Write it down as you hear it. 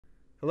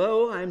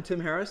Hello, I'm Tim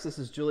Harris. This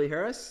is Julie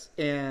Harris,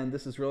 and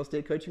this is Real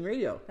Estate Coaching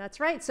Radio.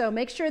 That's right. So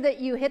make sure that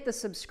you hit the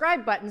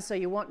subscribe button so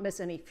you won't miss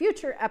any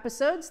future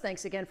episodes.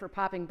 Thanks again for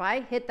popping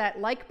by. Hit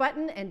that like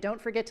button, and don't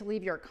forget to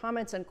leave your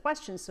comments and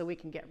questions so we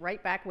can get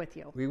right back with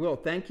you. We will.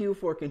 Thank you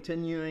for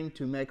continuing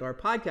to make our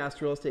podcast,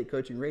 Real Estate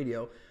Coaching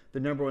Radio, the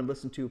 #1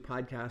 listened to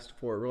podcast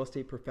for real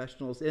estate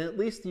professionals in at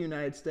least the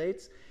United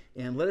States.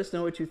 And let us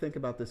know what you think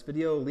about this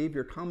video. Leave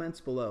your comments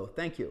below.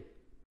 Thank you.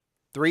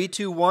 3,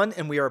 2, 1,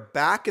 and we are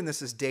back, and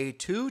this is day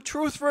 2.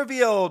 Truth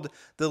revealed,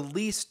 the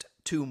least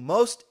to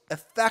most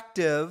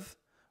effective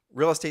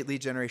real estate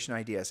lead generation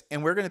ideas.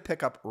 And we're going to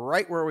pick up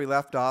right where we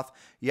left off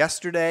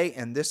yesterday,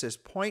 and this is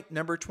point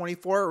number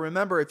 24.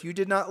 Remember, if you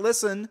did not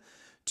listen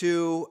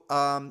to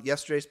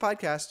yesterday's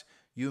podcast,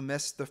 you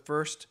missed the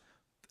first,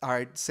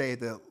 I'd say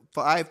the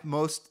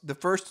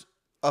first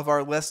of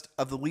our list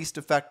of the least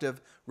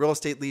effective real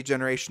estate lead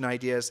generation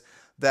ideas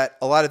that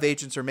a lot of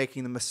agents are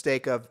making the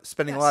mistake of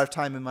spending a lot of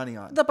time and money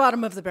on. The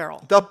bottom of the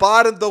barrel.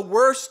 The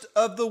worst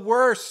of the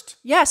worst.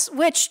 Yes,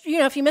 which,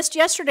 if you missed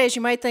yesterday's,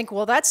 you might think,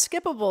 well, that's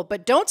skippable,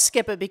 but don't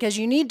skip it because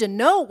you need to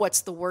know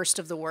what's the worst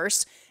of the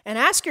worst and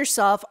ask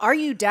yourself, are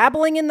you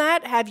dabbling in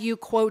that? Have you,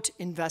 quote,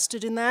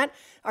 invested in that?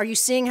 Are you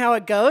seeing how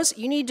it goes?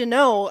 You need to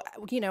know,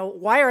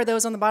 why are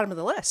those on the bottom of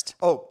the list?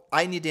 Oh,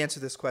 I need to answer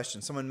this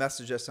question. Someone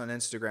messaged us on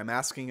Instagram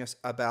asking us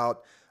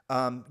about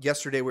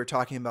yesterday we were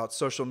talking about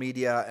social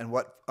media and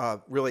what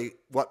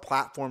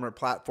platform or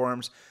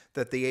platforms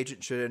that the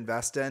agent should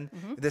invest in.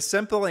 Mm-hmm. The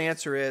simple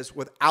answer is,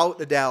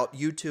 without a doubt,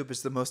 YouTube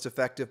is the most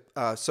effective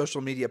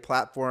social media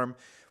platform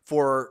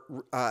for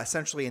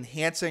essentially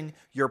enhancing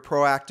your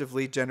proactive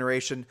lead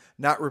generation,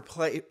 not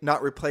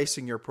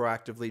replacing your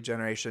proactive lead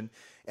generation.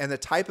 And the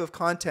type of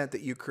content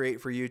that you create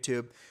for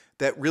YouTube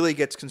that really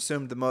gets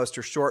consumed the most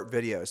are short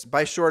videos.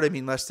 By short, I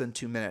mean less than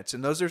 2 minutes.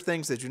 And those are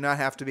things that do not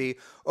have to be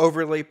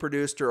overly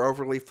produced or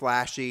overly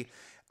flashy.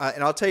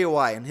 And I'll tell you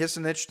why. And here's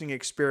an interesting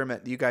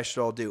experiment that you guys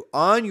should all do.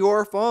 On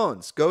your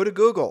phones, go to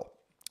Google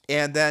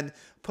and then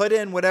put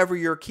in whatever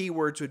your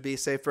keywords would be.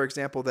 Say, for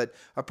example, that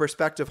a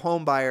prospective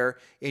home buyer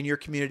in your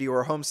community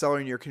or a home seller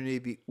in your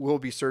community will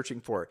be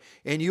searching for.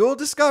 And you will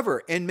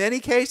discover, in many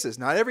cases,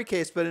 not every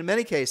case, but in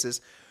many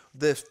cases,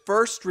 the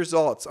first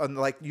results on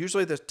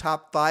usually the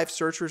top 5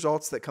 search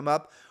results that come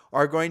up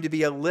are going to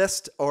be a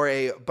list or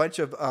a bunch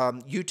of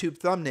YouTube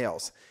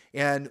thumbnails.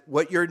 And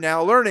what you're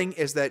now learning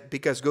is that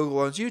because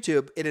Google owns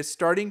YouTube, it is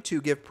starting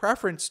to give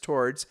preference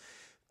towards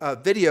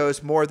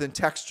videos more than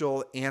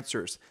textual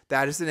answers.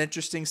 That is an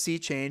interesting sea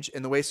change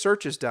in the way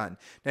search is done.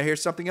 Now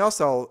here's something else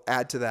I'll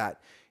add to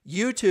that.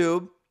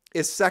 YouTube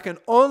is second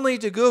only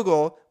to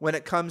Google when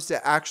it comes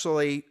to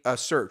actually a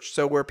search.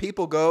 So where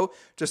people go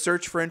to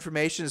search for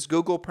information is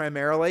Google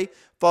primarily,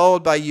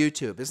 followed by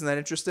YouTube. Isn't that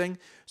interesting?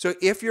 So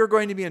if you're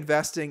going to be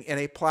investing in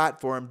a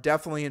platform,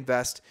 definitely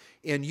invest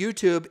in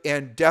YouTube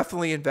and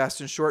definitely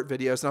invest in short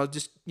videos. And I'll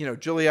just,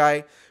 Julie and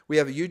I, we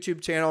have a YouTube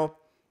channel.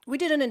 We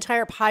did an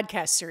entire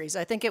podcast series.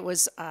 I think it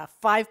was a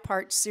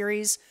 5-part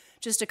series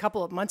just a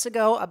couple of months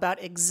ago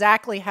about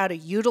exactly how to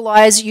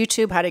utilize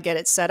YouTube, how to get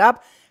it set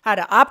up, how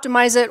to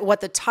optimize it,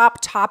 what the top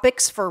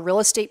topics for real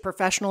estate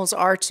professionals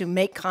are to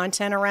make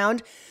content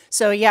around.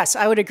 So yes,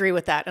 I would agree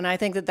with that. And I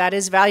think that that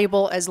is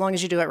valuable as long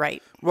as you do it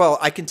right. Well,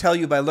 I can tell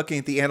you by looking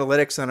at the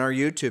analytics on our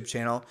YouTube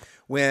channel,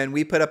 when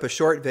we put up a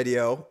short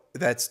video,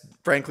 that's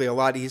frankly a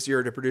lot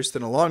easier to produce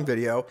than a long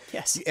video.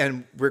 Yes.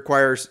 And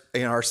requires,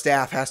 our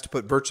staff has to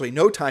put virtually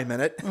no time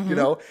in it,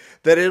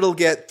 that it'll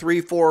get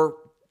 3, 4,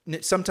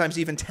 sometimes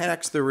even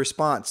 10x the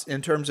response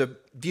in terms of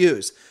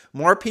views.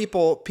 More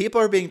people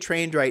are being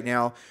trained right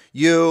now,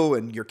 you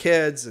and your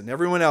kids and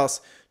everyone else,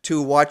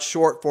 to watch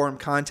short form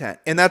content.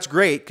 And that's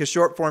great because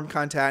short form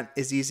content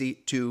is easy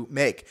to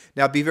make.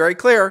 Now, be very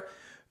clear,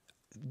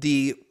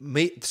 the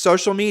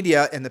social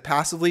media and the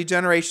passive lead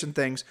generation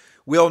things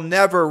will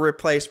never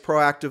replace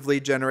proactive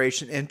lead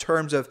generation in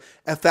terms of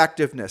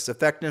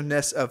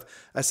effectiveness of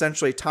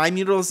essentially time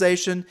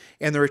utilization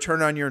and the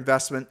return on your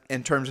investment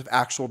in terms of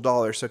actual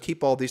dollars. So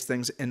keep all these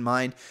things in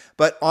mind.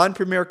 But on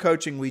Premier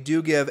Coaching, we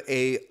do give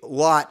a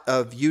lot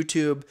of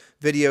YouTube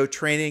video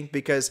training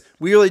because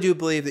we really do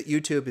believe that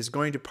YouTube is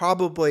going to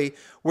probably,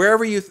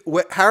 however you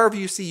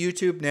see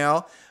YouTube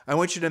now, I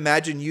want you to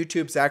imagine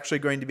YouTube's actually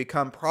going to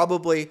become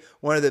probably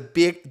one of the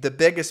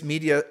biggest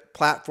media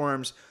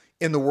platforms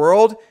in the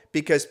world,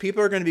 because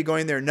people are going to be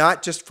going there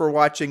not just for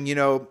watching,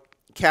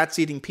 cats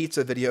eating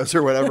pizza videos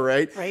or whatever,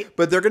 right? Right.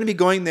 But they're going to be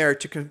going there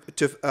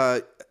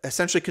to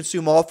essentially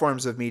consume all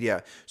forms of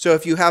media. So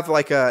if you have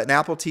like an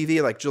Apple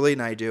TV, like Julie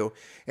and I do,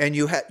 and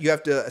you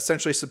have to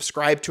essentially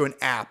subscribe to an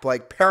app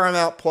like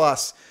Paramount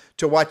Plus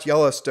to watch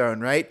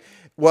Yellowstone, right?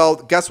 Well,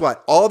 guess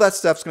what? All that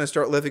stuff's going to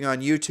start living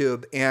on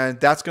YouTube, and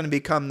that's going to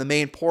become the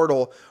main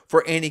portal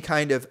for any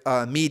kind of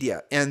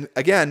media. And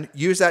again,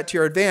 use that to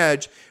your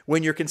advantage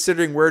when you're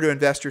considering where to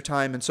invest your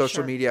time in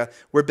social media.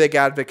 We're big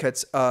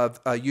advocates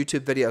of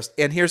YouTube videos.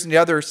 And here's the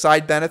other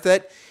side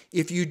benefit.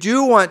 If you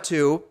do want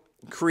to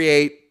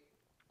create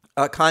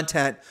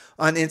content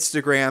on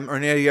Instagram or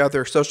any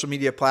other social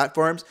media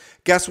platforms,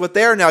 guess what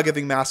they're now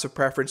giving massive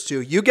preference to?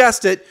 You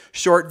guessed it,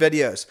 short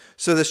videos.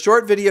 So the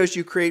short videos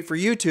you create for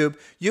YouTube,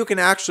 you can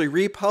actually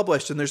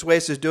republish, and there's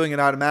ways of doing it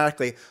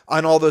automatically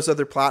on all those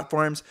other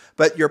platforms.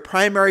 But your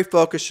primary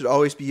focus should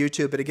always be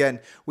YouTube. But again,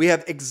 we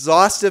have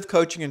exhaustive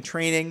coaching and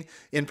training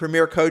in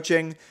Premier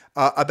Coaching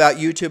about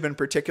YouTube in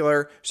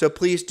particular. So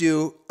please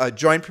do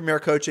join Premier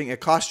Coaching. It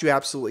costs you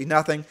absolutely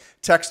nothing.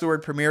 Text the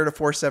word Premier to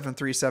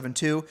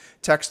 47372.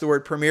 Text the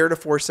word Premier to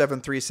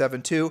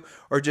 47372,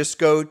 or just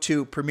go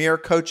to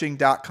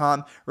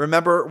premiercoaching.com.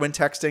 Remember, when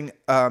texting,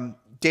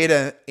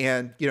 data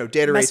and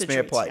data rates may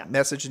apply. Yeah.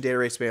 Message and data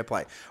rates may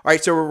apply. All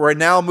right, so we're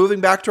now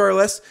moving back to our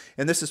list,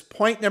 and this is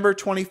point number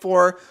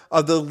 24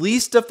 of the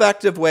least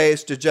effective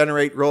ways to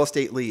generate real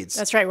estate leads.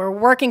 That's right. We're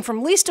working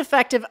from least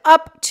effective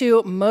up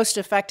to most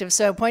effective.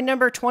 So point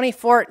number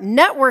 24,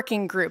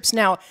 networking groups.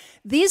 Now,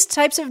 these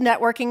types of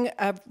networking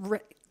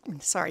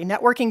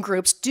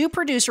groups do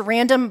produce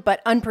random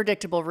but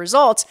unpredictable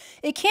results.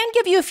 It can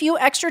give you a few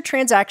extra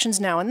transactions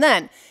now and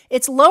then.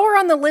 It's lower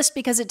on the list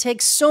because it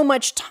takes so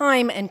much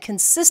time and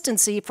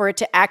consistency for it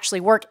to actually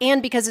work,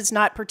 and because it's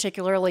not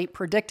particularly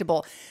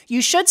predictable.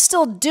 You should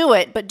still do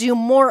it, but do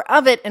more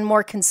of it and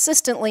more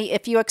consistently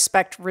if you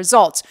expect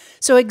results.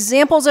 So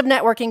examples of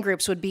networking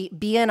groups would be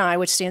BNI,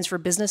 which stands for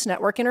Business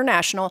Network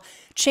International,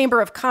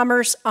 Chamber of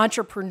Commerce,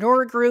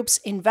 entrepreneur groups,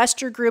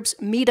 investor groups,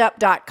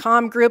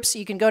 meetup.com groups.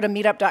 You can go to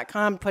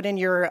meetup.com, put in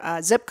your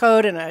zip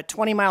code and a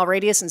 20-mile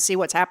radius and see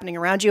what's happening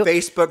around you.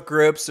 Facebook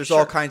groups, there's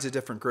all kinds of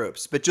different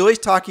groups. But Julie's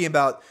talking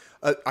about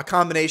a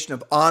combination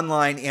of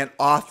online and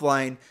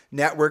offline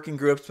networking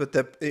groups. But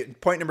the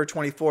point number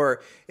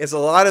 24 is a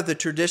lot of the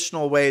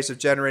traditional ways of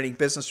generating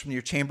business from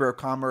your Chamber of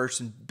Commerce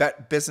and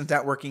Business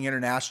Networking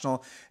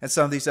International and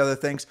some of these other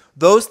things.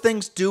 Those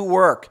things do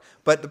work.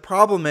 But the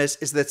problem is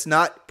that it's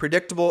not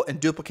predictable and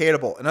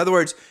duplicatable. In other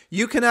words,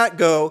 you cannot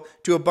go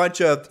to a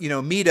bunch of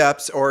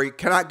meetups, or you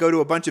cannot go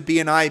to a bunch of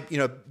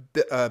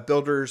BNI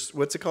builders.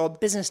 What's it called?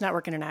 Business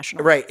Network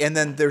International. Right, and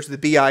then there's the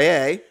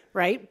BIA.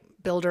 Right,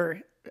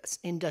 Builder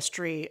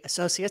Industry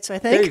Associates, I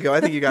think. There you go.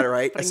 I think you got it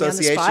right.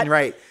 Association,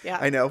 right. Yeah.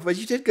 I know, but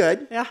you did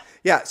good. Yeah.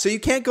 Yeah. So you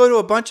can't go to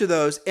a bunch of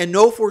those and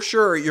know for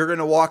sure you're going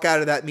to walk out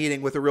of that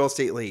meeting with a real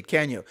estate lead,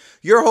 can you?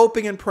 You're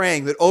hoping and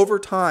praying that over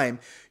time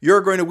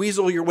you're going to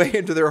weasel your way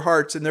into their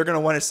hearts and they're going to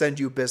want to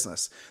send you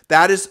business.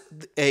 That is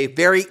a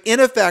very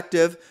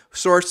ineffective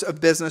source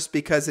of business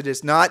because it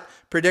is not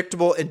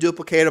predictable and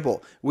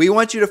duplicatable. We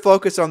want you to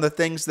focus on the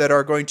things that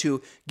are going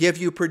to give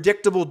you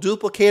predictable,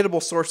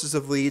 duplicatable sources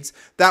of leads.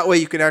 That way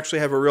you can actually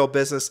have a real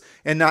business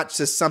and not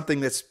just something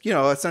that's,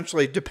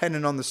 essentially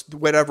dependent on this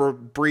whatever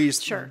breeze,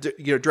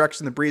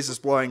 direction the breeze is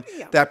blowing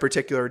that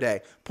particular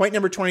day. Point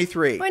number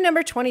 23. Point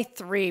number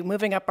 23,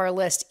 moving up our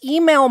list,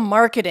 email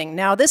marketing.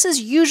 Now, this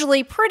is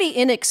usually pretty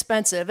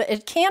inexpensive.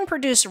 It can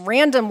produce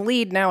random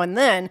lead now and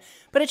then,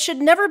 but it should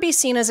never be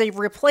seen as a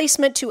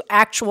replacement to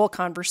actual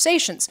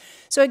conversations.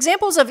 So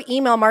examples of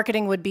email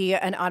marketing would be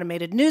an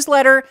automated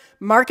newsletter,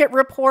 market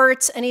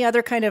reports, any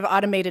other kind of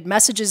automated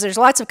messages. There's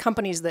lots of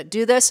companies that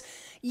do this.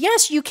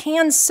 Yes, you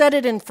can set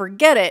it and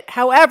forget it.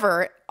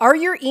 However, are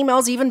your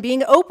emails even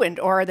being opened,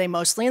 or are they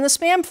mostly in the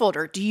spam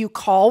folder? Do you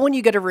call when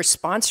you get a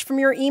response from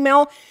your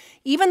email?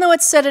 Even though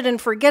it's set it and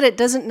forget it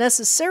doesn't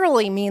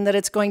necessarily mean that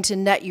it's going to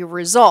net you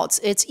results.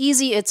 It's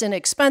easy, it's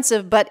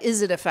inexpensive, but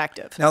is it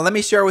effective? Now, let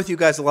me share with you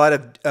guys a lot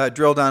of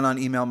drill down on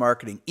email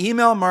marketing.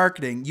 Email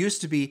marketing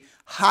used to be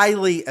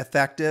highly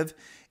effective,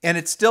 and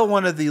it's still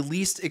one of the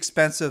least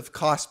expensive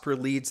cost per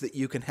leads that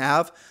you can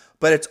have,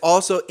 but it's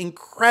also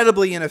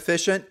incredibly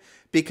inefficient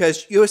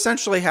because you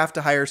essentially have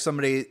to hire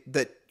somebody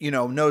that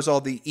knows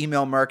all the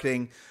email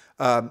marketing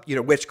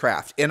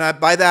witchcraft. And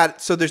by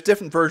that, so there's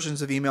different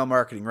versions of email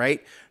marketing,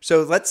 right?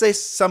 So let's say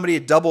somebody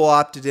had double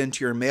opted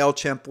into your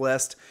MailChimp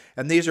list,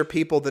 and these are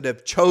people that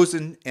have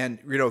chosen and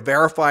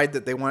verified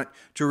that they want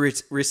to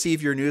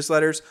receive your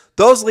newsletters.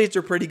 Those leads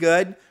are pretty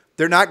good.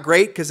 They're not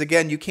great because,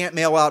 again, you can't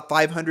mail out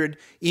 500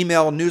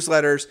 email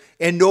newsletters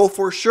and know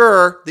for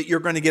sure that you're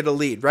going to get a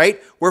lead, right?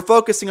 We're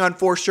focusing on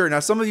for sure. Now,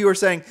 some of you are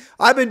saying,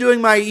 I've been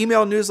doing my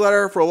email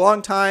newsletter for a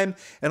long time,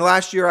 and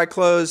last year I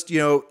closed,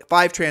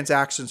 5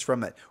 transactions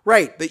from it.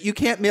 Right, but you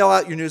can't mail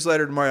out your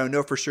newsletter tomorrow and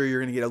know for sure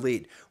you're going to get a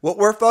lead. What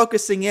we're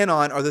focusing in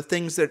on are the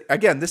things that,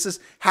 again, this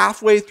is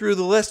halfway through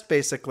the list,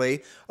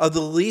 basically, of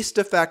the least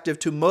effective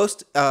to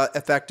most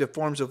effective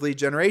forms of lead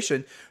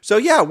generation. So,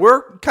 yeah,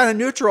 we're kind of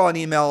neutral on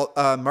email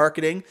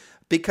marketing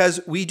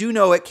because we do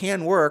know it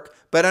can work,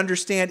 but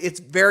understand it's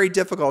very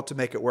difficult to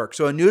make it work.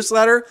 So a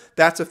newsletter,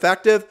 that's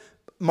effective,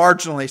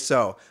 marginally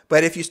so.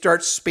 But if you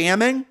start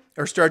spamming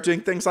or start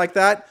doing things like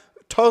that,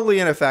 totally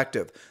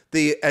ineffective.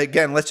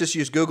 Again, let's just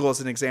use Google as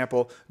an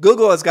example.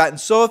 Google has gotten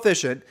so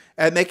efficient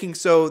at making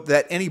so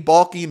that any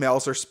bulk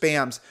emails or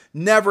spams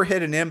never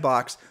hit an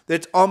inbox that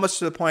it's almost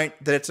to the point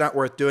that it's not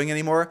worth doing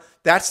anymore.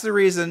 That's the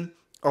reason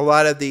a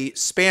lot of the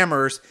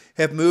spammers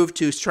have moved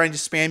to trying to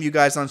spam you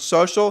guys on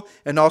social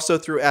and also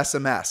through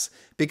SMS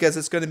because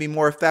it's going to be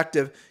more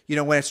effective,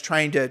 when it's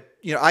trying to,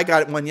 I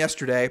got one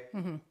yesterday.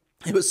 Mm-hmm.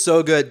 It was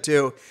so good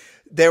too.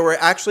 They were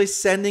actually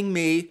sending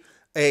me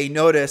a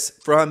notice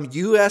from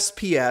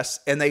USPS,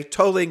 and they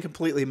totally and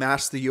completely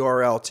masked the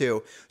URL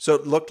too. So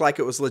it looked like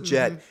it was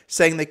legit,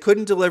 saying they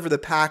couldn't deliver the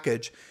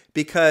package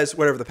because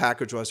whatever the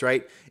package was,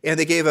 right? And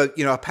they gave a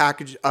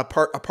package, a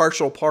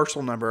partial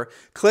parcel number.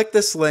 Click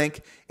this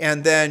link,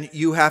 and then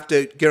you have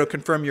to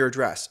confirm your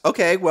address.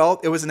 Okay,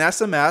 well, it was an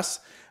SMS.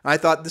 I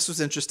thought this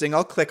was interesting.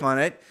 I'll click on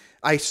it.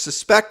 I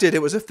suspected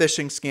it was a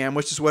phishing scam,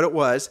 which is what it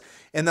was.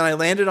 And then I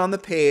landed on the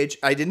page.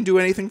 I didn't do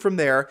anything from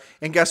there.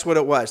 And guess what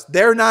it was?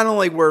 They not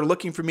only were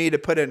looking for me to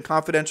put in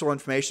confidential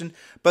information,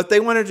 but they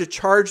wanted to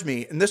charge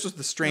me, and this was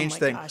the strange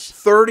thing,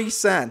 30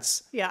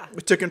 cents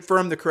to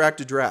confirm the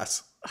correct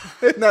address.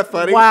 Isn't that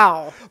funny?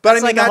 Wow. But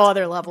it's like a whole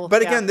other level.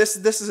 But again, this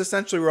is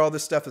essentially where all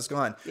this stuff has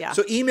gone. Yeah.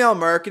 So email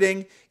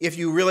marketing, if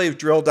you really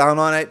drill down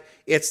on it,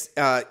 it's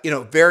if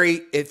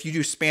you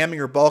do spamming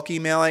or bulk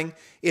emailing,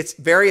 it's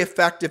very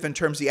effective in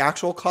terms of the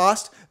actual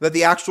cost, but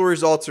the actual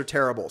results are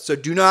terrible. So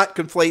do not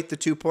conflate the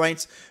 2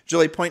 points.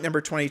 Julie, point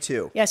number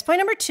 22. Yes, point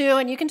number 2,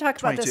 and you can talk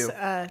about this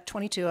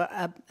 22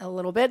 a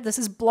little bit. This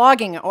is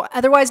blogging, or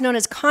otherwise known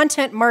as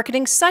content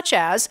marketing, such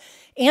as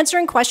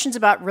answering questions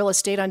about real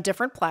estate on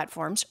different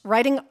platforms,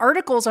 writing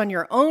articles on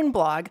your own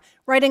blog,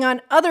 writing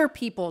on other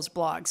people's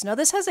blogs. Now,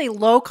 this has a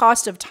low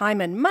cost of time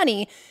and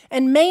money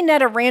and may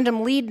net a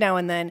random lead now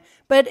and then,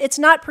 but it's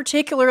not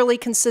particularly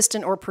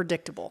consistent or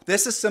predictable.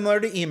 This is similar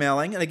to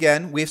emailing. And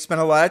again, we've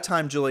spent a lot of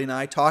time, Julie and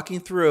I, talking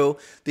through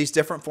these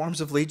different forms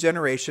of lead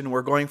generation.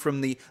 We're going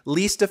from the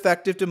least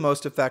effective to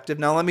most effective.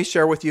 Now, let me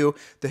share with you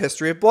the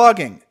history of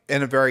blogging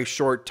in a very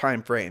short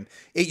time frame.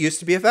 It used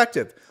to be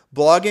effective.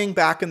 Blogging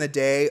back in the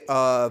day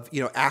of,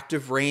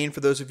 Active Rain,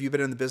 for those of you who've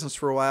been in the business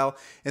for a while,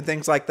 and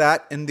things like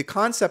that. And the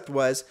concept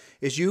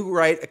is you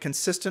write a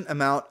consistent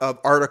amount of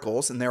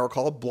articles, and they were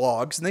called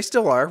blogs, and they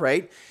still are,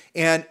 right?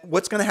 And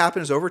what's going to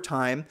happen is over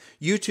time,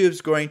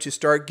 YouTube's going to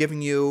start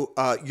giving you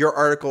your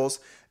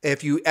articles.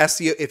 If you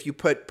SEO, if you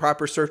put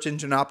proper search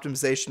engine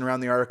optimization around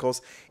the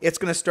articles, it's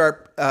going to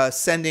start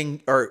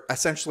sending or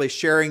essentially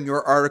sharing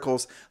your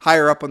articles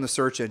higher up on the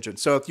search engine.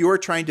 So if you are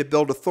trying to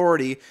build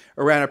authority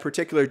around a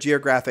particular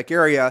geographic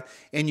area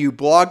and you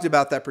blogged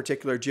about that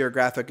particular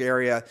geographic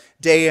area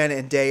day in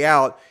and day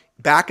out,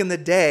 back in the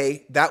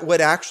day, that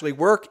would actually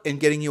work in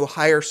getting you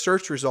higher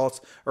search results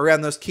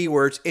around those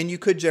keywords, and you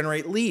could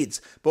generate leads.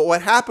 But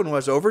what happened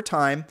was over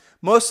time,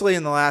 mostly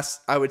in the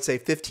last, I would say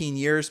 15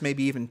 years,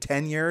 maybe even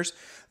 10 years,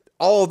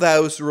 all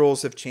those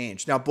rules have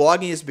changed. Now,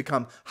 blogging has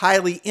become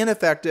highly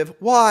ineffective.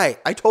 Why?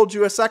 I told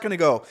you a second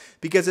ago,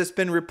 because it's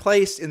been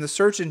replaced in the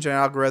search engine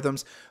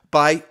algorithms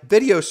by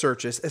video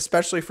searches,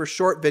 especially for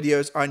short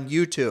videos on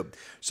YouTube.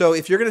 So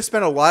if you're going to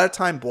spend a lot of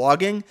time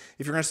blogging,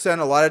 if you're going to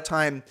spend a lot of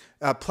time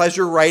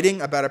pleasure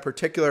writing about a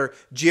particular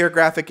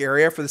geographic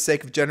area for the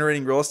sake of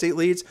generating real estate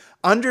leads,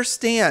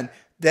 understand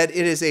that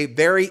it is a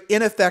very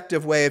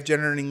ineffective way of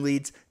generating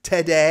leads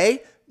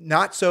today,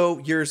 not so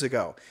years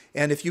ago.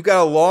 And if you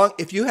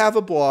have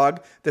a blog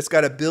that's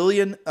got 1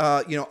 billion,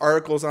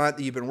 articles on it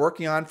that you've been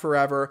working on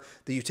forever,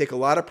 that you take a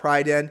lot of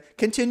pride in,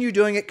 continue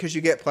doing it because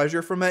you get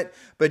pleasure from it.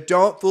 But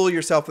don't fool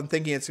yourself in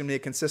thinking it's going to be a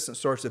consistent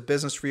source of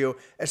business for you,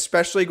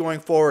 especially going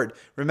forward.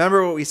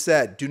 Remember what we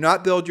said: do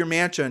not build your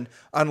mansion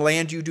on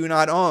land you do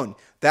not own.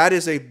 That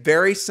is a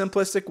very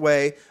simplistic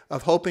way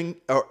of hoping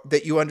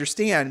that you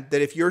understand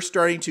that if you're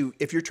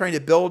trying to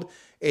build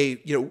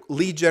a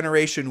lead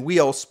generation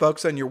wheel,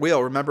 spokes on your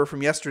wheel, remember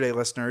from yesterday,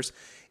 listeners,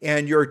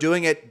 and you're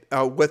doing it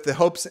with the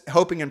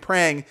hoping and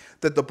praying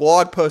that the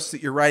blog posts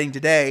that you're writing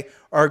today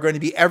are going to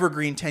be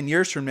evergreen 10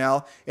 years from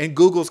now, and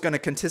Google's going to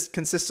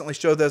consistently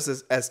show those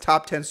as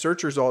top 10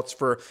 search results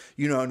for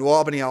New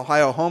Albany,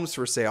 Ohio homes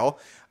for sale.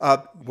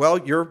 Well,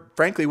 you're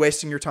frankly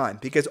wasting your time,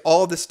 because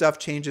all of this stuff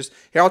changes.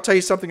 Here, I'll tell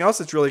you something else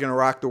that's really going to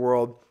rock the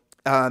world.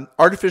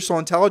 Artificial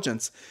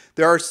intelligence.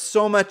 There's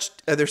so much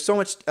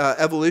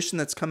evolution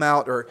that's come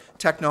out, or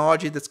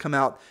technology that's come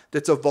out,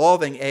 that's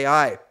evolving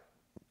AI.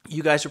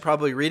 You guys are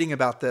probably reading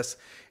about this.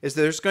 Is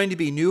there's going to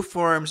be new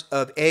forms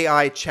of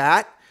AI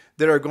chat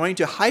that are going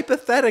to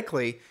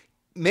hypothetically,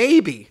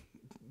 maybe,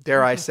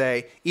 dare I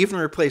say, even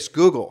replace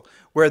Google,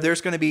 where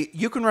there's going to be,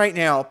 you can right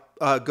now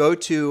go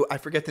to, I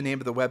forget the name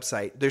of the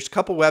website. There's a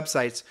couple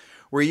websites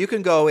where you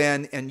can go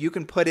in and you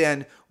can put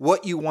in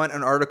what you want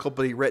an article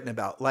to be written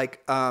about.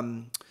 Like,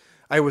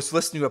 I was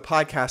listening to a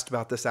podcast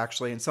about this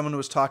actually, and someone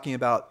was talking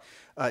about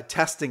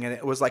testing, and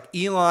it was like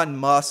Elon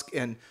Musk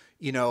and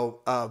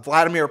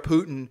Vladimir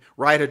Putin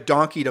ride a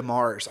donkey to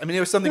Mars. I mean,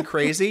 it was something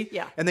crazy.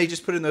 Yeah. And they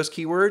just put in those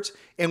keywords,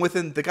 and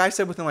the guy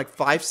said within like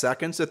 5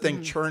 seconds, the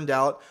thing churned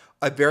out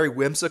a very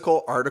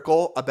whimsical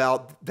article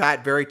about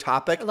that very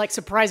topic. Like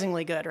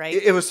surprisingly good, right?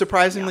 It was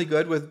surprisingly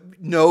good, with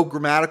no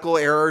grammatical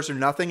errors or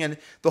nothing. And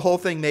the whole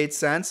thing made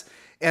sense.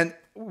 And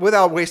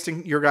without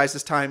wasting your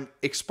guys' time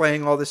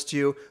explaining all this to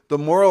you, the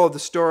moral of the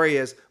story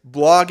is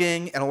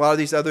blogging and a lot of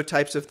these other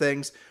types of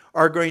things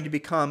are going to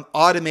become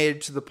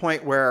automated to the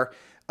point where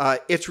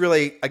it's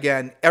really,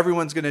 again,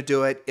 everyone's going to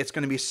do it. It's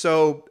going to be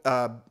so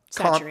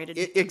saturated.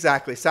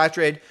 Exactly.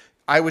 Saturated.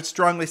 I would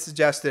strongly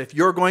suggest that if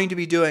you're going to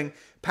be doing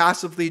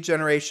passive lead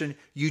generation,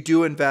 you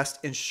do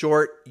invest in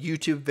short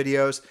YouTube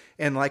videos.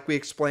 And like we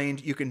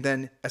explained, you can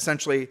then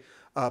essentially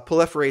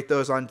proliferate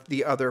those on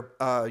the other,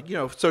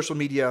 social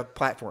media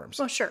platforms.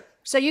 Well, sure.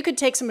 So you could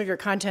take some of your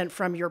content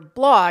from your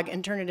blog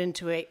and turn it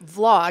into a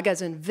vlog,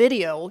 as in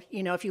video.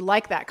 If you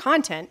like that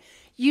content,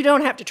 you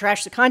don't have to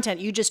trash the content.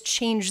 You just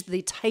change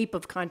the type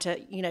of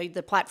content,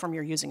 the platform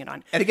you're using it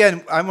on. And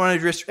again, I want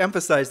to just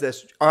emphasize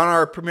this. On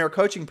our Premier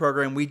Coaching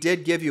Program, we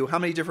did give you how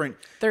many different?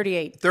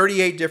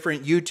 38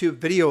 different YouTube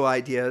video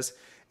ideas.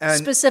 And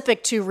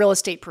specific to real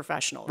estate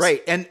professionals.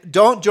 Right. And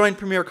don't join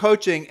Premier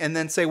Coaching and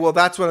then say, well,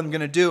 that's what I'm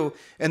going to do,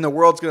 and the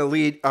world's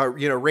going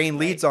to rain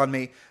leads on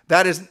me.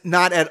 That is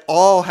not at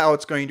all how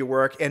it's going to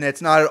work, and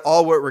it's not at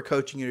all what we're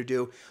coaching you to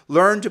do.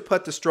 Learn to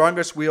put the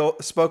strongest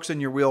spokes in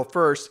your wheel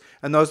first,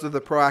 and those are the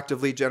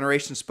proactive lead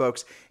generation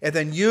spokes, and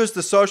then use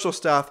the social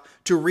stuff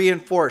to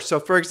reinforce. So,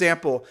 for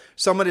example,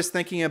 someone is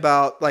thinking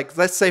about,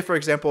 let's say, for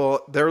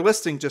example, their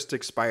listing just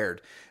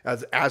expired,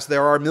 as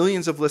there are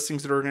millions of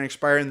listings that are going to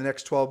expire in the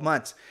next 12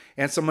 months.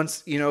 And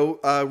someone's,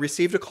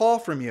 received a call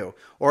from you,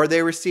 or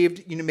they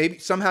received, maybe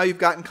somehow you've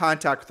got in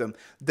contact with them.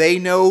 They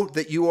know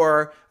that you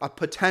are a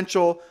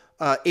potential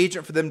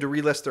agent for them to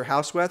relist their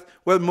house with.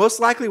 Well, most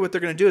likely what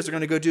they're going to do is they're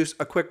going to go do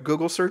a quick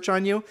Google search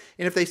on you.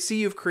 And if they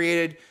see you've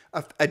created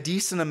a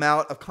decent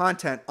amount of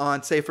content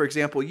on, say, for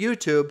example,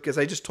 YouTube, because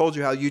I just told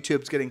you how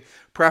YouTube's getting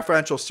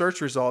preferential search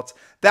results,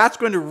 that's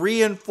going to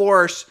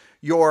reinforce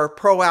your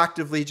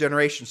proactive lead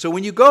generation. So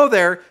when you go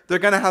there, they're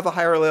going to have a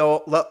higher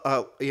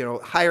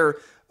higher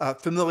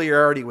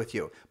familiarity with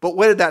you. But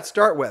what did that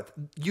start with?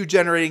 You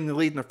generating the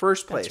lead in the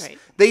first place. That's right.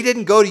 They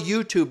didn't go to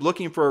YouTube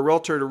looking for a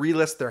realtor to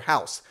relist their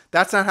house.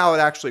 That's not how it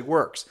actually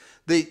works.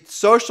 The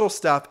social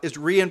stuff is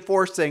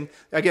reinforcing,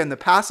 again, the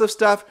passive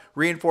stuff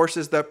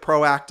reinforces the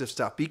proactive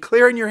stuff. Be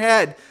clear in your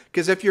head,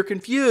 because if you're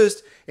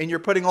confused and you're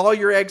putting all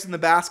your eggs in the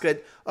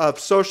basket of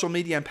social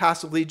media and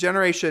passive lead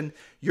generation,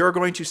 you're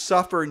going to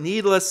suffer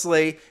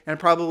needlessly and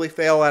probably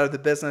fail out of the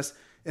business.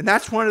 And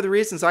that's one of the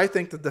reasons I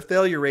think that the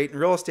failure rate in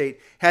real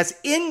estate has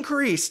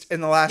increased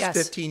in the last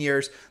 15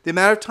 years. The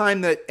amount of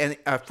time that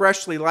a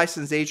freshly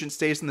licensed agent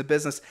stays in the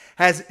business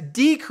has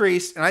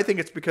decreased. And I think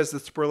it's because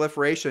of the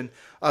proliferation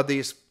of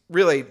these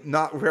really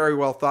not very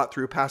well thought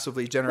through passive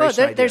lead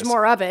generation ideas. There's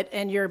more of it,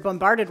 and you're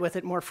bombarded with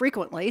it more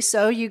frequently.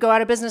 So you go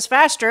out of business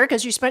faster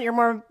because you spent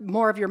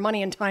more of your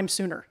money and time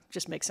sooner.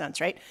 Just makes sense,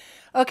 right?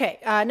 Okay,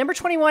 number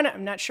 21,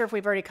 I'm not sure if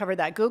we've already covered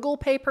that. Google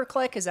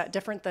pay-per-click, is that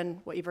different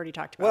than what you've already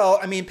talked about? Well,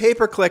 I mean,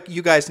 pay-per-click,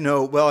 you guys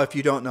know. Well, if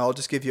you don't know, I'll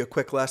just give you a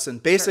quick lesson.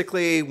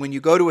 Basically, when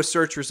you go to a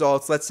search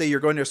results, let's say you're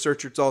going to a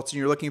search results and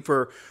you're looking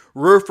for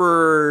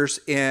roofers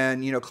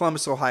in,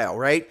 Columbus, Ohio,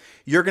 right?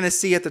 You're going to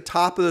see at the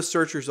top of the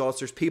search results,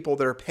 there's people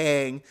that are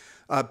paying,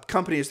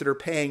 companies that are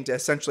paying to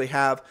essentially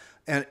have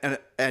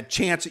a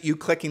chance at you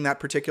clicking that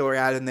particular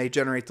ad, and they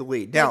generate the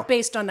lead. Now,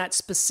 based on that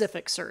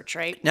specific search,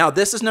 right? Now,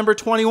 this is number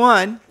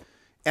 21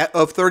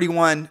 of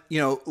 31,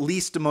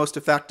 least to most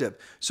effective.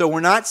 So we're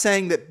not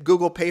saying that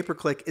Google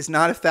pay-per-click is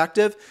not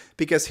effective,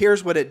 because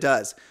here's what it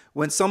does.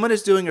 When someone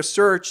is doing a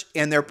search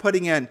and they're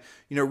putting in,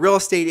 real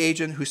estate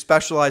agent who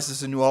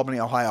specializes in New Albany,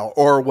 Ohio,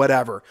 or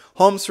whatever,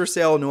 homes for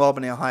sale in New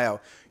Albany, Ohio,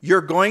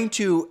 you're going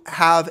to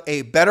have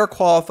a better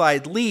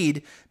qualified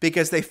lead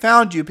because they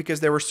found you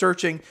because they were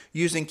searching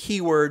using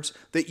keywords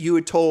that you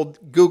had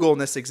told Google in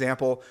this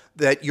example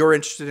that you're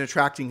interested in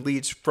attracting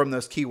leads from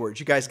those keywords.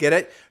 You guys get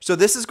it? So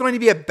this is going to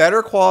be a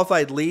better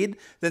qualified lead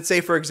than,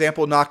 say, for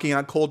example, knocking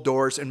on cold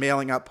doors and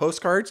mailing out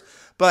postcards.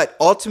 But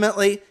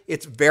ultimately,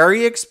 it's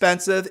very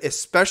expensive,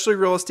 especially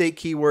real estate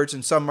keywords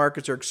in some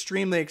markets are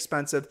extremely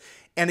expensive.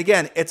 And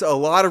again, it's a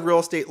lot of real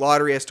estate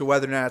lottery as to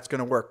whether or not it's going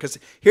to work. Because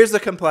here's the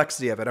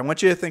complexity of it. I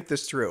want you to think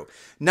this through.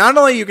 Not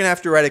only are you going to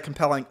have to write a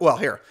compelling,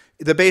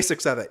 the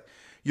basics of it.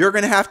 You're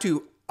going to have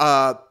to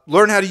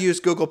learn how to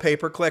use Google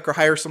pay-per-click or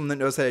hire someone that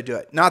knows how to do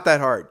it. Not that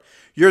hard.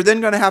 You're then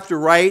going to have to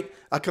write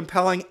a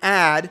compelling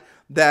ad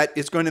that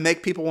is going to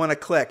make people want to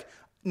click.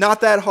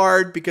 Not that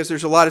hard, because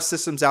there's a lot of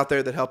systems out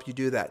there that help you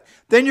do that.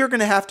 Then you're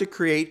going to have to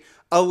create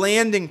a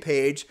landing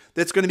page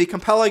that's going to be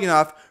compelling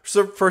enough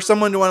for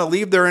someone to want to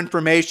leave their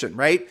information,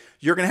 right?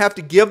 You're going to have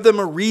to give them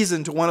a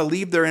reason to want to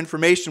leave their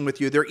information with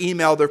you, their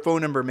email, their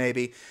phone number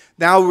maybe.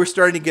 Now we're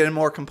starting to get in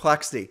more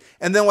complexity.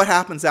 And then what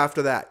happens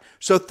after that?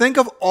 So think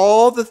of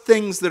all the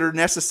things that are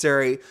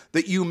necessary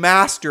that you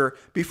master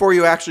before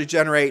you actually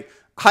generate,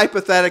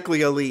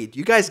 hypothetically, a lead.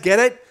 You guys get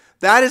it?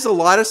 That is a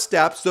lot of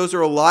steps. Those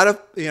are a lot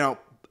of,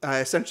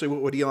 essentially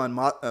what would Elon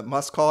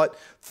Musk call it?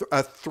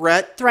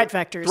 Threat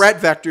vectors. Threat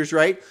vectors,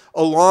 right?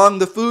 Along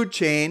the food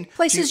chain.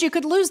 Places you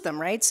could lose them,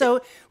 right?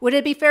 So would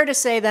it be fair to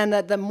say then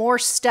that the more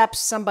steps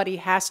somebody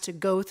has to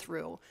go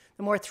through,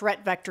 the more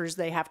threat vectors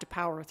they have to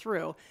power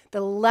through,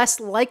 the less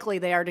likely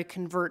they are to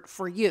convert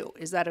for you?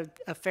 Is that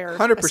a fair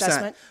 100%.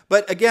 Assessment?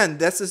 But again,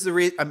 this is the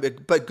reason.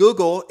 But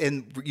Google,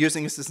 in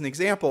using this as an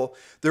example,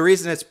 the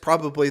reason it's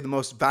probably the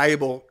most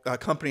valuable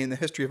company in the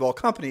history of all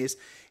companies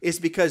is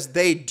because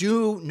they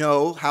do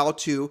know how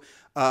to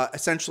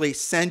essentially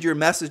send your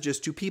messages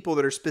to people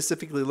that are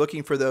specifically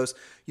looking for those,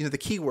 the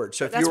keywords.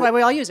 So that's why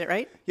we all use it,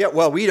 right? Yeah,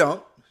 well, we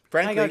don't.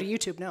 Frankly, I go to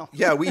YouTube now.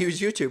 Yeah, we use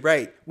YouTube,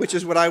 right? Which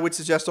is what I would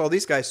suggest all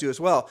these guys do as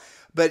well.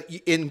 But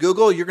in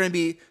Google, you're going to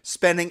be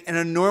spending an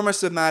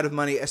enormous amount of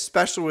money,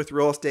 especially with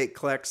real estate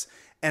clicks.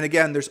 And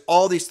again, there's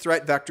all these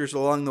threat vectors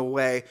along the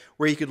way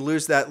where you could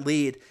lose that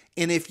lead.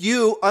 And if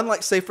you,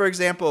 unlike, say, for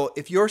example,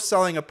 if you're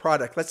selling a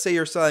product, let's say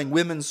you're selling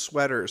women's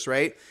sweaters,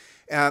 right?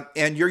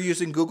 And you're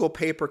using Google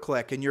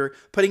pay-per-click and you're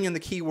putting in the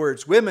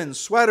keywords, women's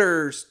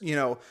sweaters,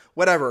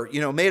 whatever,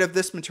 made of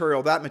this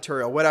material, that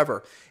material,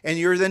 whatever. And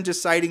you're then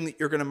deciding that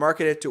you're going to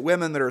market it to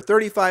women that are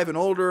 35 and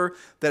older,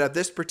 that have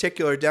this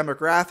particular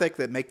demographic,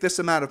 that make this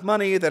amount of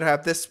money, that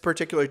have this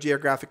particular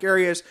geographic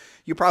areas.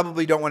 You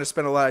probably don't want to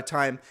spend a lot of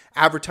time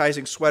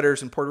advertising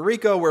sweaters in Puerto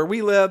Rico where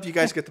we live. You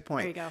guys get the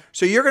point. There you go.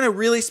 So you're going to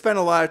really spend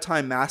a lot of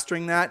time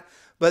mastering that.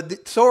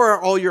 But so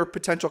are all your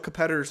potential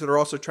competitors that are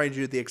also trying to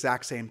do the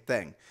exact same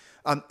thing.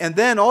 And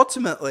then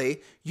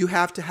ultimately, you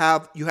have to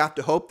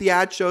hope the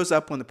ad shows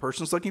up when the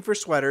person's looking for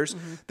sweaters.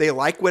 Mm-hmm. They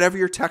like whatever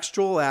your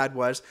textual ad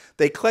was.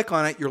 They click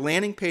on it. Your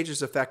landing page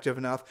is effective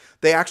enough.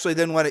 They actually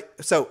then want it.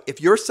 So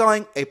if you're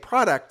selling a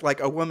product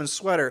like a woman's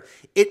sweater,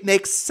 it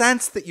makes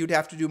sense that you'd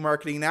have to do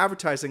marketing and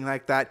advertising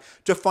like that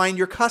to find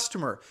your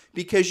customer,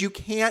 because you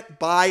can't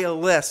buy a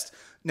list.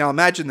 Now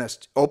imagine this.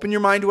 Open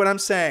your mind to what I'm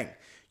saying.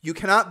 You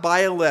cannot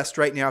buy a list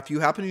right now. If you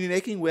happen to be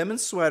making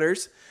women's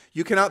sweaters,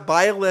 you cannot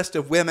buy a list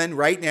of women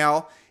right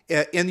now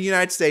in the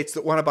United States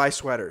that want to buy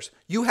sweaters.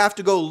 You have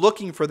to go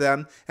looking for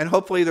them, and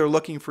hopefully they're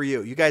looking for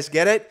you. You guys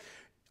get it?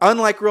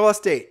 Unlike real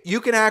estate, you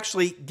can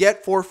actually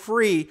get for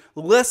free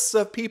lists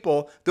of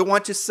people that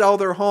want to sell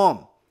their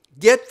home.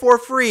 Get for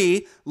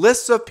free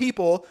lists of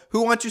people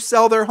who want to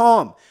sell their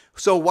home.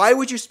 So why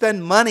would you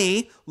spend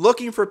money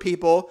looking for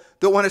people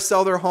that want to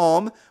sell their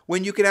home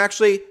when you can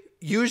actually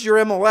use your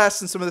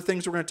MLS and some of the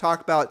things we're going to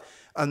talk about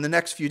in the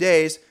next few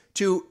days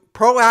to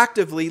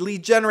proactively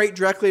lead generate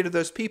directly to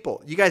those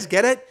people? You guys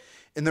get it?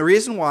 And the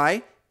reason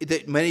why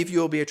that many of you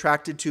will be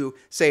attracted to,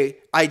 say,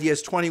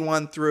 ideas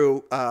 21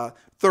 through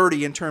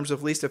 30 in terms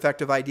of least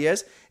effective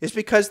ideas is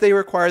because they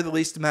require the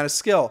least amount of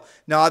skill.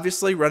 Now,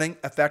 obviously, running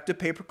effective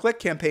pay-per-click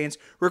campaigns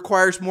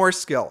requires more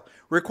skill,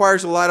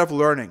 requires a lot of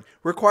learning,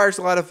 requires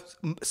a lot of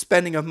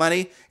spending of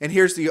money. And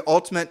here's the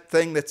ultimate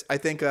thing that's, I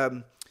think,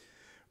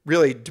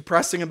 really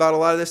depressing about a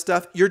lot of this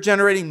stuff. You're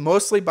generating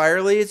mostly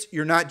buyer leads.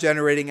 You're not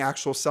generating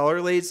actual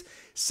seller leads.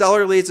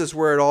 Seller leads is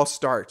where it all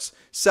starts.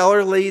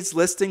 Seller leads,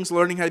 listings,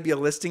 learning how to be a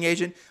listing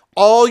agent.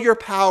 All your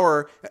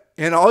power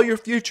and all your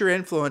future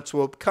influence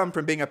will come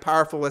from being a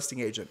powerful listing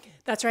agent.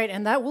 That's right.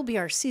 And that will be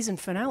our season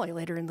finale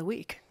later in the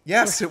week.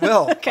 Yes, it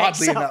will. Okay,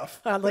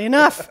 Oddly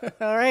enough.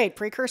 All right.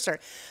 Precursor.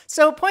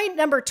 So point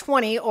number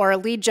 20, or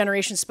lead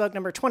generation spoke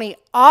number 20,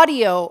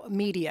 audio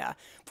media.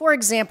 For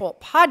example,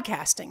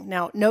 podcasting.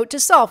 Now, note to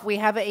self, we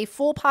have a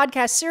full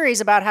podcast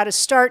series about how to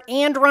start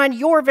and run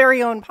your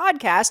very own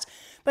podcast.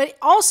 But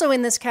also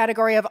in this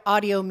category of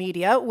audio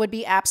media would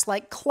be apps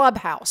like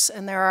Clubhouse.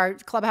 And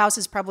Clubhouse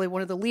is probably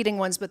one of the leading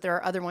ones, but there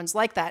are other ones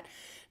like that.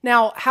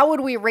 Now, how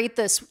would we rate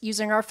this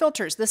using our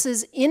filters? This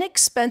is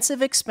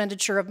inexpensive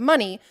expenditure of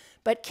money,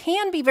 but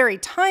can be very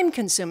time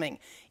consuming.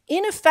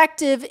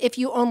 Ineffective if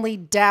you only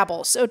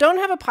dabble. So don't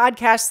have a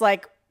podcast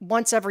like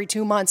once every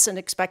 2 months and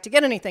expect to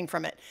get anything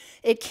from it.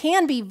 It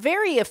can be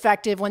very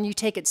effective when you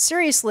take it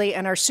seriously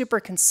and are super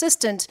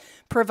consistent,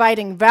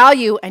 providing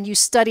value, and you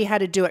study how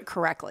to do it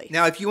correctly.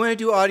 Now, if you want to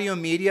do audio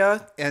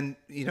media, and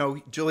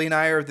Julie and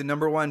I are the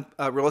number one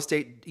real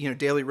estate,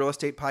 daily real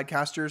estate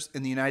podcasters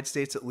in the United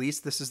States, at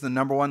least. This is the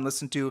number one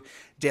listened to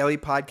daily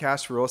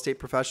podcast for real estate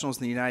professionals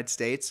in the United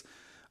States.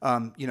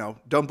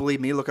 Don't believe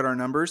me, look at our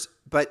numbers.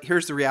 But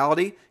here's the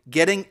reality.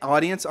 Getting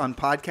audience on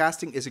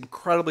podcasting is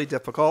incredibly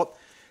difficult,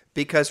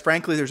 because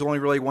frankly, there's only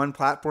really one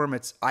platform.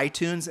 It's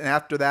iTunes. And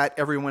after that,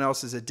 everyone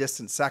else is a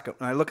distant second.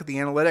 When I look at the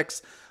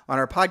analytics on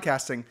our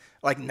podcasting,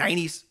 like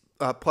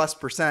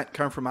 90+%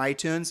 come from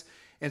iTunes.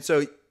 And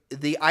so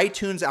the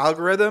iTunes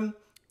algorithm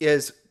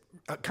is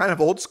kind of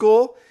old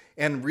school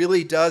and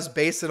really does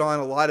base it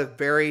on a lot of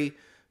very,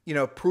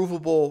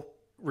 provable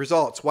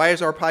results. Why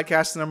is our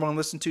podcast the number one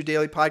listened to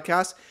daily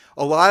podcast?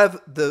 A lot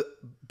of the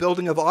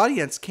building of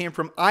audience came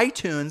from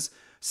iTunes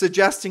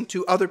suggesting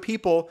to other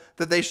people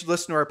that they should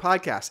listen to our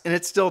podcast. And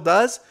it still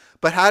does.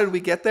 But how did we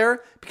get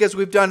there? Because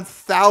we've done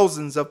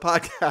thousands of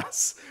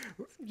podcasts.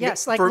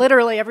 Yes,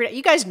 literally every day.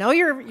 You guys know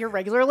your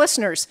regular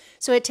listeners.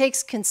 So it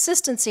takes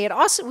consistency. It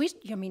also,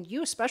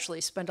 you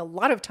especially spend a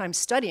lot of time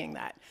studying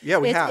that. Yeah,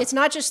 we have. It's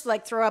not just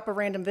like throw up a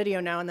random video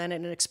now and then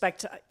and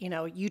expect,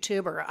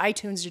 YouTube or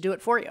iTunes to do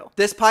it for you.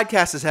 This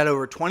podcast has had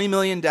over 20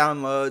 million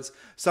downloads.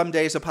 Some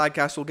days a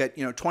podcast will get,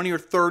 20 or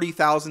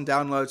 30,000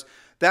 downloads.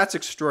 That's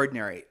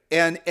extraordinary.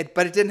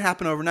 But it didn't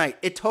happen overnight.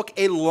 It took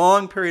a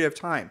long period of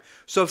time.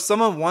 So if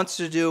someone wants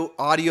to do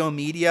audio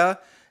media,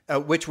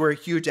 which we're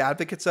huge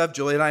advocates of,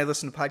 Julie and I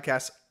listen to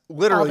podcasts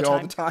literally all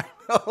the time.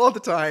 All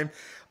the time.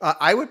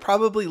 I would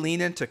probably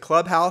lean into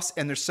Clubhouse,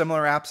 and there's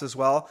similar apps as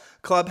well.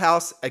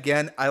 Clubhouse,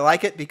 again, I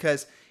like it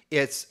because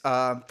It's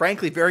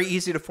frankly very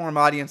easy to form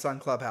audience on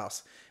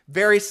Clubhouse.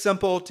 Very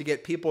simple to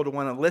get people to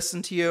want to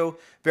listen to you.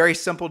 Very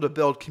simple to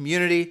build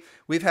community.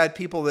 We've had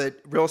people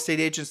real estate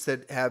agents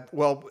that have,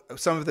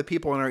 some of the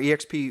people in our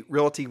EXP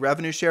Realty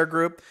Revenue Share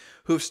group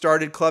who've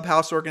started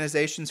Clubhouse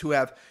organizations who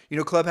have,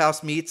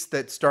 Clubhouse meets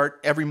that start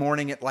every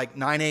morning at like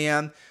 9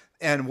 a.m.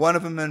 And one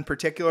of them in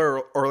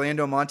particular,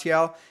 Orlando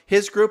Montiel,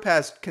 his group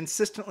has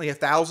consistently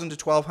 1,000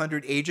 to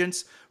 1,200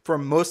 agents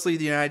from mostly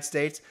the United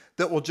States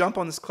that will jump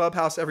on this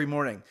Clubhouse every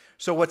morning.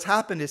 So what's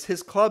happened is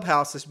his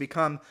Clubhouse has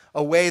become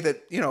a way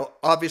that,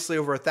 obviously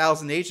over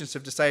 1,000 agents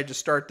have decided to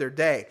start their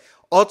day.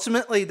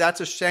 Ultimately,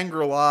 that's a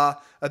Shangri-La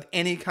of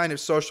any kind of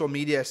social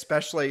media,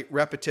 especially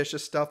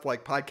repetitious stuff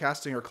like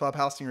podcasting or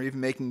clubhousing or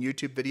even making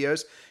YouTube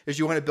videos, is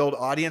you want to build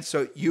audience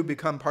so you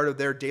become part of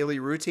their daily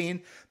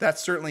routine.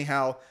 That's certainly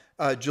how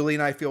Julie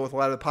and I feel with a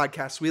lot of the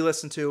podcasts we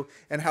listen to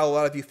and how a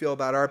lot of you feel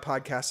about our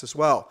podcast as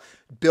well.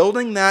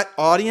 Building that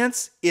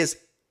audience is,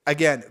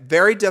 again,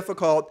 very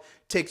difficult,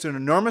 takes an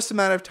enormous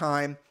amount of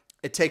time.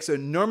 It takes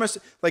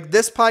like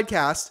this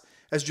podcast,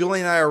 as Julie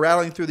and I are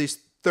rattling through these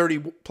 30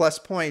 plus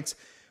points,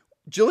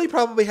 Julie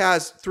probably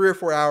has 3 or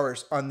 4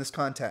 hours on this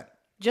content.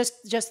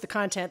 Just the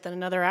content, then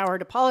another hour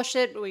to polish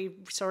it. We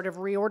sort of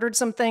reordered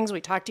some things. We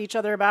talked to each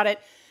other about it.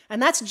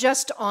 And that's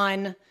just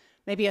on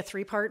maybe a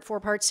 3-part,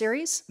 4-part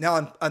series.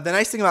 Now, the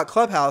nice thing about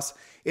Clubhouse,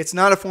 it's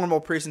not a formal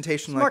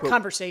presentation. It's more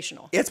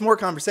conversational. It's more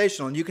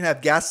conversational, and you can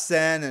have guests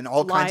in and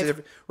all kinds of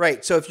different.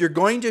 Right. So if you're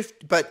going to,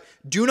 but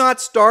do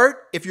not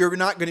start if you're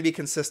not going to be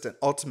consistent,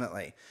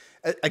 ultimately.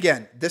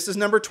 Again, this is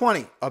number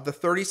 20 of the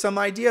 30 some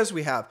ideas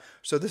we have.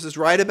 So this is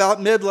right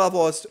about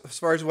mid-level as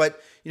far as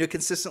what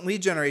consistent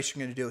lead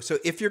generation you're going to do. So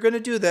if you're going to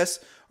do this,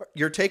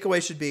 your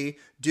takeaway should be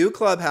do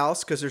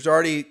Clubhouse because there's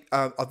already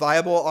a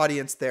viable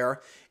audience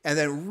there, and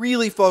then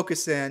really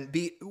focus in.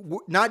 Be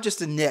not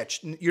just a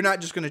niche. You're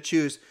not just going to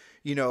choose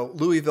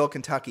Louisville,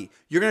 Kentucky.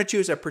 You're going to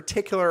choose a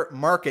particular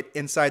market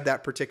inside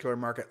that particular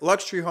market,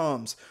 luxury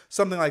homes,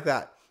 something like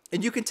that.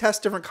 And you can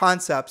test different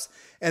concepts,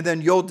 and then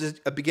you'll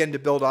begin to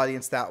build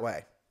audience that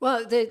way.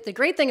 Well, the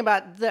great thing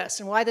about this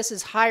and why this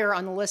is higher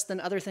on the list than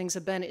other things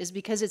have been is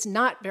because it's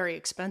not very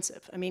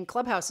expensive. I mean,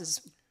 Clubhouse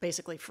is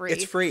basically free.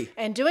 It's free.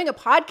 And doing a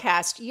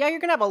podcast, you're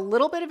going to have a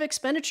little bit of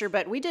expenditure,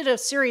 but we did a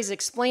series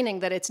explaining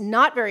that it's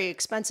not very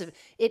expensive.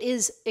 It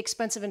is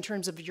expensive in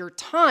terms of your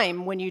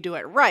time when you do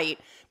it right,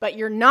 but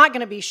you're not going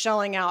to be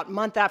shelling out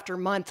month after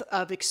month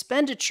of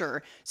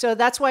expenditure. So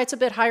that's why it's a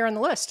bit higher on the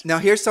list. Now,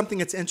 here's something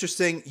that's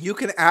interesting. You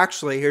can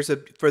actually,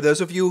 for those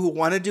of you who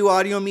want to do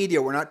audio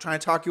media, we're not trying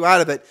to talk you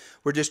out of it.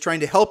 We're just trying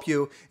to help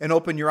you and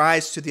open your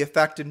eyes to the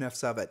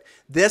effectiveness of it.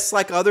 This,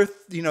 like other,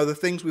 the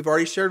things we've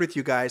already shared with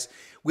you guys,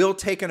 will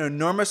take an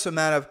enormous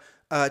amount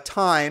of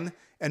time,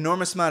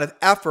 enormous amount of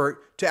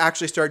effort to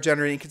actually start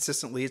generating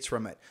consistent leads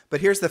from it.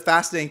 But here's the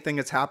fascinating thing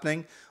that's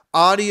happening.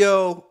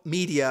 Audio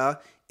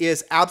media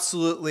is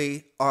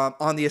absolutely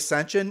on the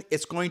ascension.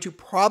 It's going to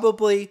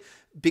probably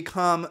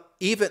become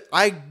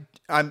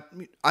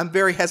I'm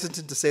very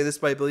hesitant to say this,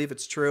 but I believe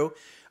it's true.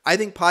 I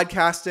think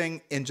podcasting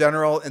in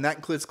general, and that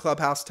includes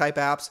Clubhouse type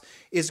apps,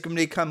 is going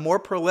to become more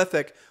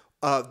prolific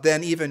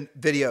than even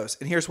videos.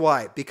 And here's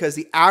why. Because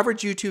the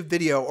average YouTube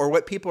video, or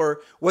what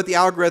the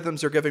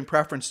algorithms are giving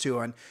preference to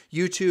on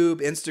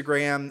YouTube,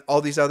 Instagram, all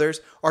these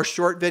others, are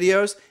short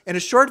videos. In a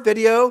short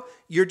video,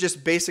 you're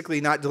just basically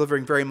not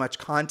delivering very much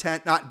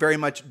content, not very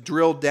much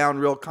drilled down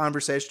real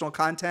conversational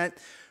content.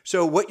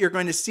 So what you're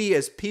going to see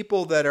is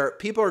people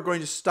are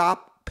going to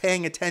stop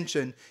paying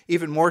attention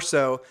even more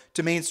so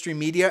to mainstream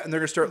media, and they're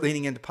going to start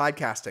leaning into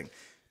podcasting.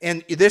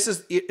 And this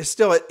is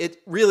still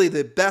really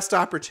the best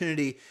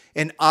opportunity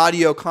in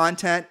audio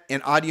content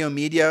and audio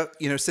media,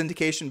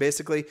 syndication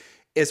basically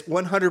is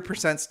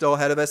 100% still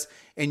ahead of us.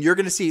 And you're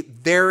going to see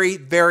very,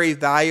 very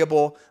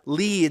valuable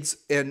leads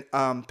and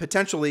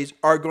potential leads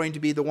are going to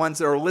be the ones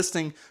that are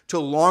listening to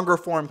longer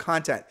form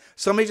content.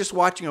 Somebody just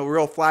watching a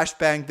real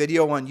flashbang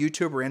video on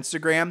YouTube or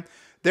Instagram,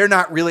 they're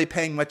not really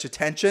paying much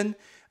attention.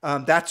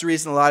 That's the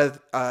reason a lot of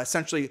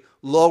essentially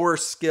lower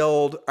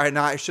skilled, or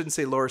not, I shouldn't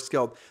say lower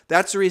skilled.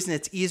 That's the reason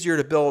it's easier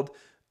to build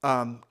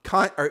audience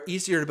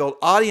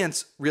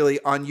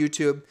really on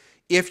YouTube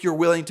if you're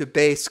willing to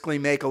basically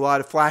make a lot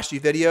of flashy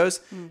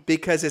videos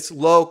because it's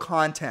low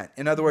content.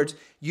 In other words,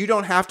 you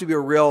don't have to be a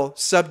real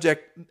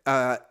subject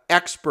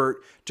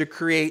expert to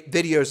create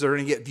videos that are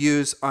going to get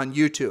views on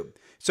YouTube.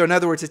 So in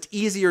other words, it's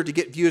easier to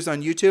get views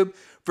on YouTube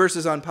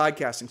versus on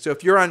podcasting. So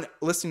if you're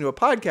listening to a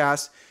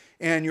podcast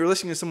and you're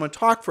listening to someone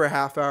talk for a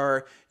half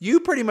hour, you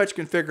pretty much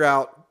can figure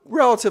out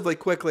relatively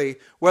quickly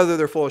whether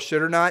they're full of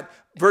shit or not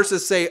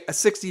versus say a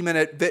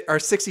 60-minute or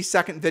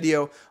 60-second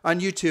video on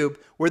YouTube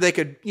where they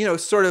could,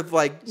 sort of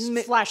like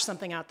flash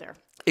something out there.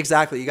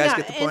 Exactly. You guys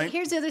get the point? And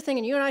here's the other thing,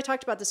 and you and I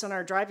talked about this on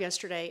our drive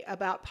yesterday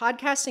about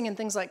podcasting and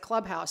things like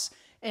Clubhouse.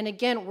 And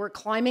again, we're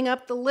climbing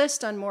up the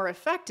list on more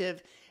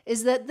effective,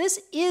 is that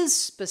this is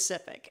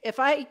specific. If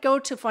I go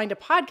to find a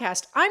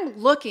podcast, I'm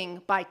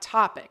looking by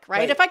topic,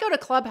 right? If I go to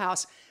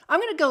Clubhouse, I'm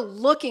going to go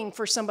looking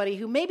for somebody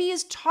who maybe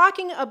is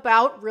talking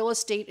about real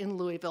estate in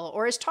Louisville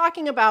or is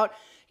talking about,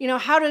 you know,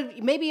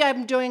 maybe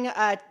I'm doing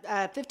a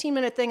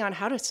 15-minute thing on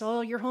how to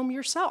sell your home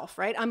yourself,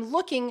 right? I'm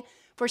looking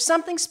for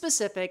something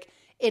specific.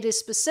 It is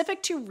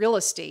specific to real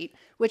estate,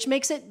 which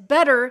makes it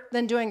better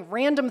than doing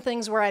random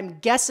things where I'm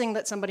guessing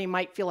that somebody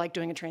might feel like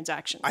doing a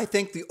transaction. I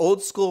think the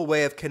old school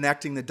way of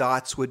connecting the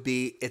dots would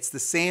be, it's the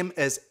same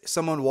as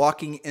someone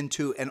walking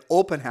into an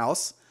open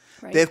house.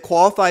 Right. They've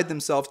qualified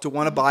themselves to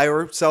want to buy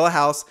or sell a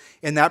house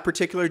in that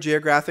particular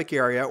geographic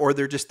area, or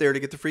they're just there to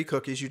get the free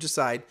cookies, you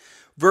decide,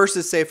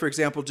 versus, say, for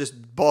example,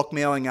 just bulk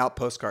mailing out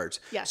postcards.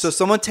 Yes. So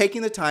someone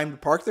taking the time to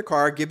park their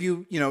car, give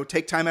you,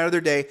 take time out of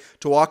their day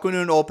to walk into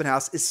an open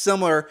house is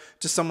similar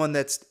to someone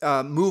that's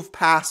moved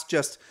past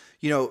just,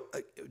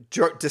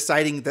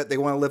 deciding that they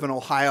want to live in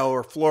Ohio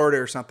or Florida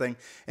or something.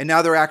 And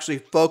now they're actually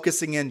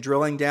focusing in,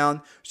 drilling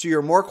down. So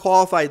your more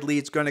qualified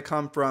leads going to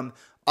come from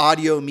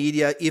audio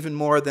media, even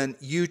more than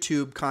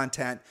YouTube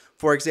content.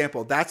 For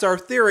example, that's our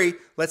theory.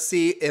 Let's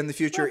see in the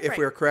future if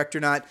we're correct or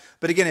not.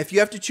 But again, if you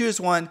have to choose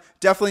one,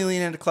 definitely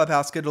lean into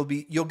Clubhouse.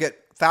 You'll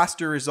get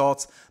faster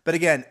results. But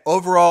again,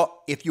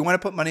 overall, if you want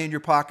to put money in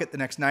your pocket the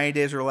next 90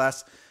 days or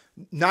less,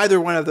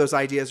 neither one of those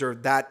ideas are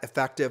that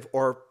effective,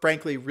 or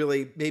frankly,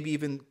 really maybe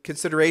even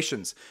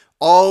considerations.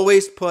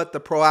 Always put the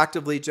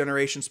proactive lead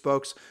generation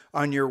spokes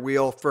on your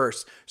wheel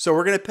first. So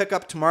we're going to pick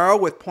up tomorrow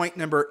with point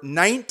number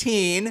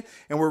 19,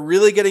 and we're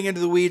really getting into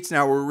the weeds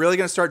now. We're really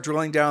going to start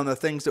drilling down on the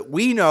things that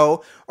we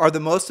know are the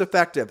most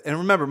effective. And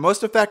remember,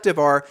 most effective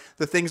are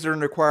the things that are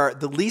going to require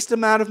the least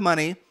amount of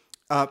money,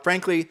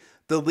 frankly,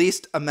 the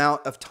least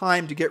amount of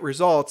time to get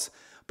results.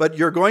 But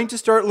you're going to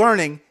start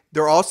learning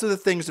they're also the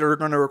things that are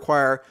going to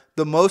require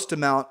the most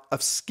amount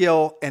of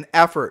skill and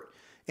effort.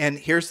 And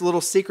here's a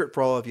little secret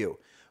for all of you.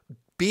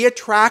 Be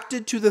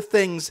attracted to the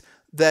things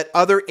that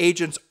other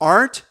agents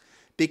aren't,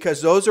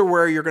 because those are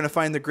where you're going to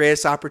find the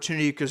greatest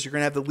opportunity, because you're going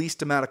to have the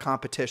least amount of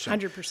competition.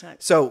 100%.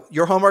 So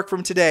your homework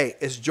from today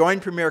is join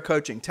Premier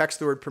Coaching. Text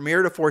the word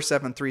Premier to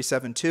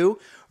 47372,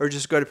 or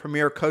just go to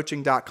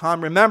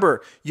premiercoaching.com.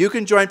 Remember, you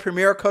can join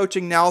Premier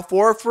Coaching now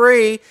for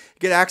free.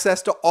 Get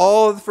access to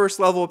all of the first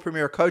level of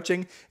Premier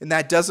Coaching, and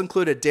that does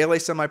include a daily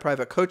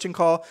semi-private coaching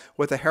call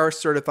with a Harris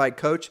certified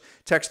coach.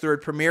 Text the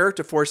word Premier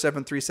to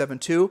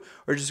 47372,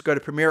 or just go to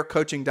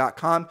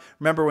premiercoaching.com.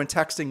 Remember, when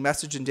texting,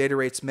 message and data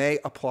rates may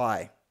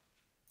apply.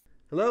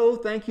 Hello,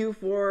 thank you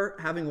for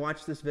having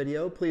watched this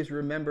video. Please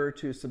remember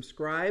to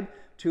subscribe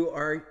to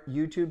our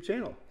YouTube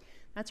channel.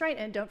 That's right,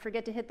 and don't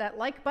forget to hit that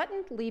like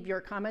button, leave your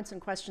comments and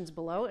questions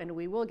below, and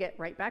we will get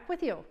right back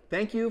with you.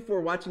 Thank you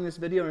for watching this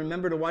video, and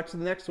remember to watch the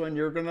next one.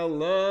 You're going to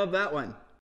love that one.